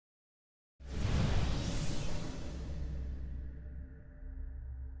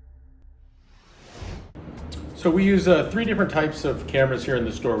So we use three different types of cameras here in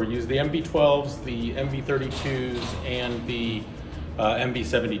the store. We use the MV12s, the MV32s, and the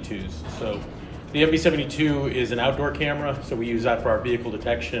MV72s. So the MV72 is an outdoor camera, so we use that for our vehicle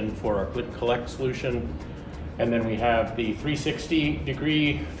detection for our click collect solution. And then we have the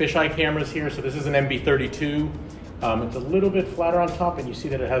 360-degree fisheye cameras here. So this is an MV32. It's a little bit flatter on top, and you see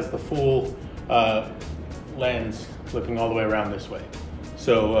that it has the full lens looking all the way around this way.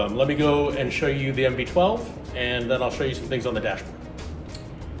 So let me go and show you the MV12, and then I'll show you some things on the dashboard.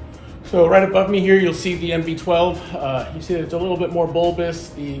 So right above me here, you'll see the MV12. You see that it's a little bit more bulbous.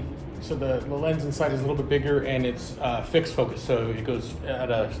 The lens inside is a little bit bigger, and it's fixed focus, so it goes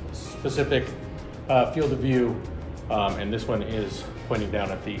at a specific field of view, and this one is pointing down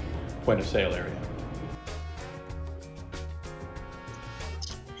at the point of sale area.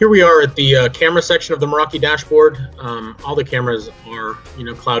 Here we are at the camera section of the Meraki dashboard. All the cameras are,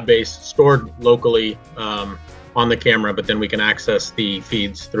 cloud-based, stored locally on the camera, but then we can access the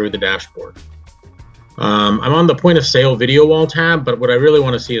feeds through the dashboard. I'm on the point of sale video wall tab, but what I really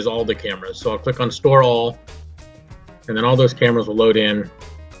want to see is all the cameras. So I'll click on Store All, and then all those cameras will load in.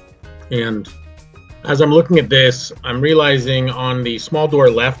 And as I'm looking at this, I'm realizing on the small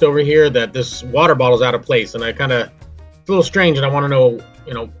door left over here that this water bottle is out of place, and it's a little strange, and I want to know,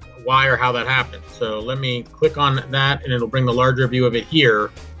 why or how that happened. So let me click on that, and it'll bring the larger view of it here.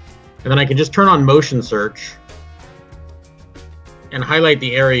 And then I can just turn on motion search and highlight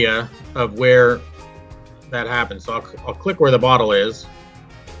the area of where that happened. So I'll click where the bottle is,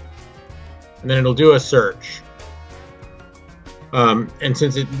 and then it'll do a search. And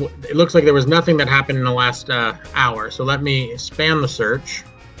since it looks like there was nothing that happened in the last hour, so let me span the search.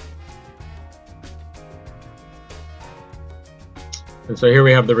 And so here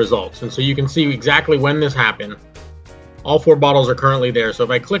we have the results. And so you can see exactly when this happened. All four bottles are currently there. So if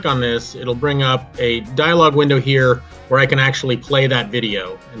I click on this, it'll bring up a dialog window here where I can actually play that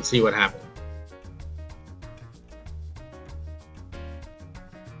video and see what happened.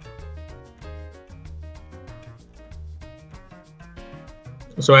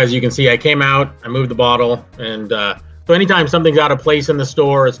 So as you can see, I came out, I moved the bottle, and so anytime something's out of place in the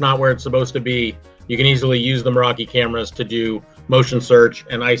store, it's not where it's supposed to be, you can easily use the Meraki cameras to do motion search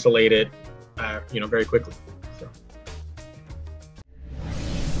and isolate it, very quickly.